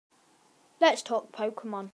Let's talk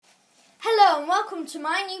Pokemon. Hello and welcome to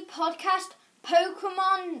my new podcast,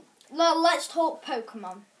 Pokemon. Let's talk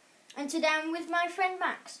Pokemon. And today I'm with my friend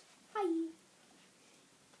Max. Hi.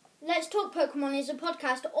 Let's Talk Pokemon is a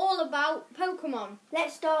podcast all about Pokemon.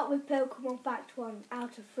 Let's start with Pokemon Fact 1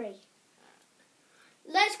 out of 3.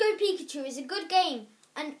 Let's Go Pikachu is a good game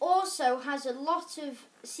and also has a lot of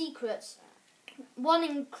secrets, one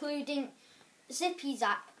including Zippy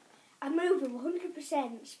Zap. I move with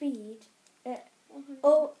 100% speed,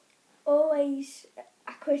 always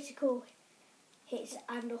a critical hits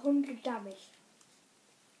and 100 damage.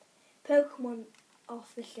 Pokemon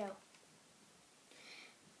off the show.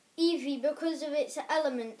 Eevee because of its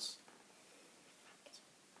elements.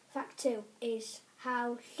 Fact 2 is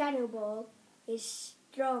how Shadow Ball is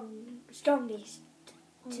strongest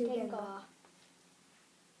On to Gengar. Gengar.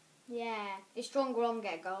 Yeah, it's stronger on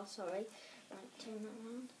Gengar, sorry. Right, turn that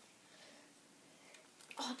around.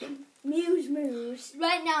 Oh, Mew's moves.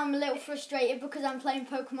 right now I'm a little frustrated because I'm playing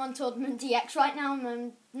Pokemon Tournament DX. Right now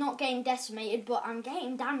I'm not getting decimated, but I'm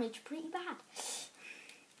getting damaged pretty bad.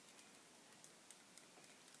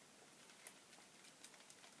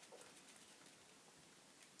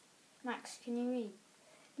 Max, can you read?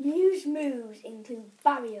 Mew's moves include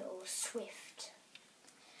Barrier or Swift.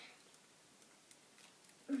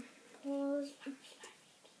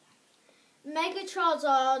 Mega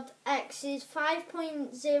Charizard X is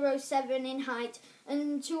 5.07 in height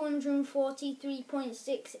and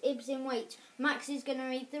 243.6 ibs in weight. Max is going to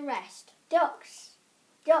read the rest. Deoxys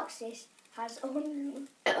has 134.0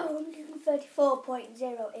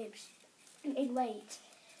 ibs in weight,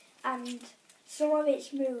 and some of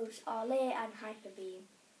its moves are Layer and Hyper Beam.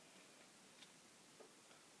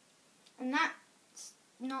 And that's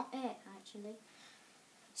not it, actually.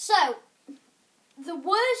 So, the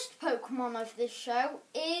worst Pokemon of this show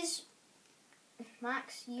is...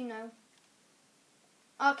 Max, you know.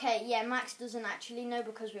 Okay, yeah, Max doesn't actually know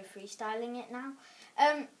because we're freestyling it now.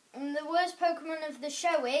 And the worst Pokemon of the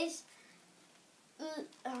show is...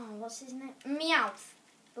 what's his name? Meowth.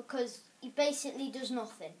 Because he basically does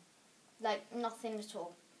nothing. Like, nothing at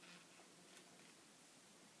all.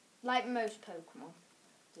 Like most Pokemon.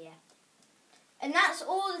 Yeah. And that's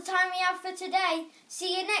all the time we have for today.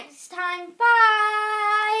 See you next time. Bye!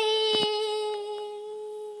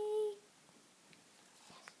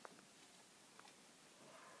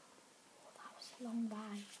 That was a long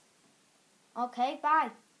bye. Okay, bye.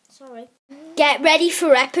 Sorry. Get ready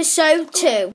for episode 2.